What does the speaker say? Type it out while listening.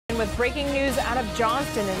with breaking news out of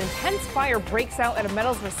Johnston. An intense fire breaks out at a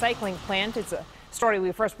metals recycling plant. It's a story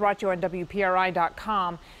we first brought you on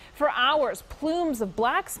WPRI.com. For hours, plumes of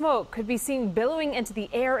black smoke could be seen billowing into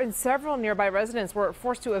the air, and several nearby residents were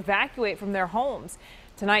forced to evacuate from their homes.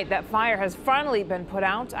 Tonight, that fire has finally been put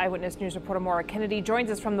out. Eyewitness News reporter Maura Kennedy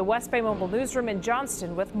joins us from the West Bay Mobile Newsroom in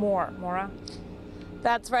Johnston with more. Maura?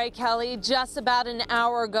 That's right, Kelly. Just about an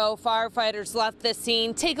hour ago, firefighters left the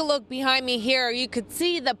scene. Take a look behind me here. You could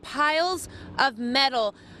see the piles of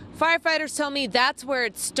metal. Firefighters tell me that's where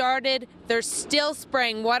it started. They're still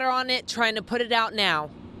spraying water on it, trying to put it out now.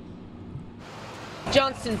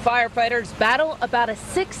 Johnston firefighters battle about a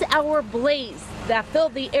 6-hour blaze that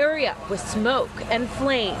filled the area with smoke and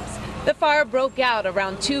flames. The fire broke out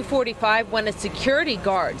around 2:45 when a security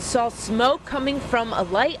guard saw smoke coming from a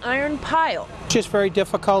light iron pile. It's just very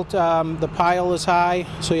difficult. The pile is high,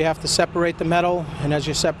 so you have to separate the metal, and as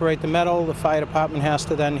you separate the metal, the fire department has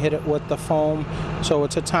to then hit it with the foam. So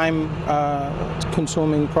it's a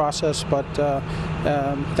time-consuming process, but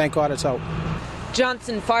thank God it's out.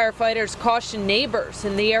 Johnston firefighters caution neighbors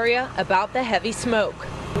in the area about the heavy smoke.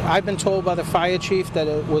 I've been told by the fire chief that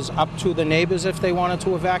it was up to the neighbors if they wanted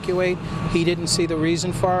to evacuate. He didn't see the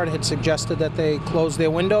reason for it. Had suggested that they close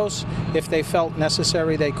their windows. If they felt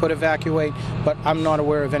necessary, they could evacuate, but I'm not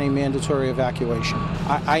aware of any mandatory evacuation.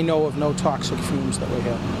 I know of no toxic fumes that were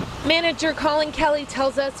here. Manager Colin Kelly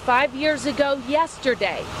tells us 5 years ago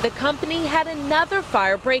yesterday, the company had another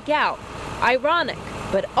fire break out. Ironic,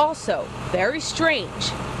 but also very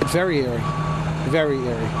strange. Very eerie. Very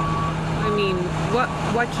eerie. I mean,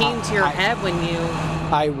 what came to your head when you...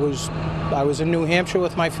 I was in New Hampshire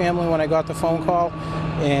with my family when I got the phone call,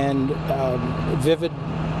 and vivid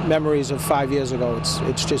memories of 5 years ago.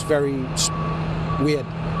 It's just very weird.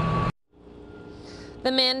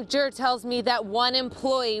 The manager tells me that one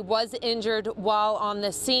employee was injured while on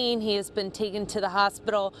the scene. He has been taken to the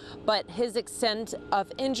hospital, but his extent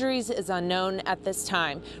of injuries is unknown at this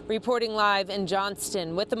time. Reporting live in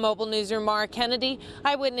Johnston with the Mobile Newsroom, Maura Kennedy,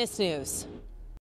 Eyewitness News.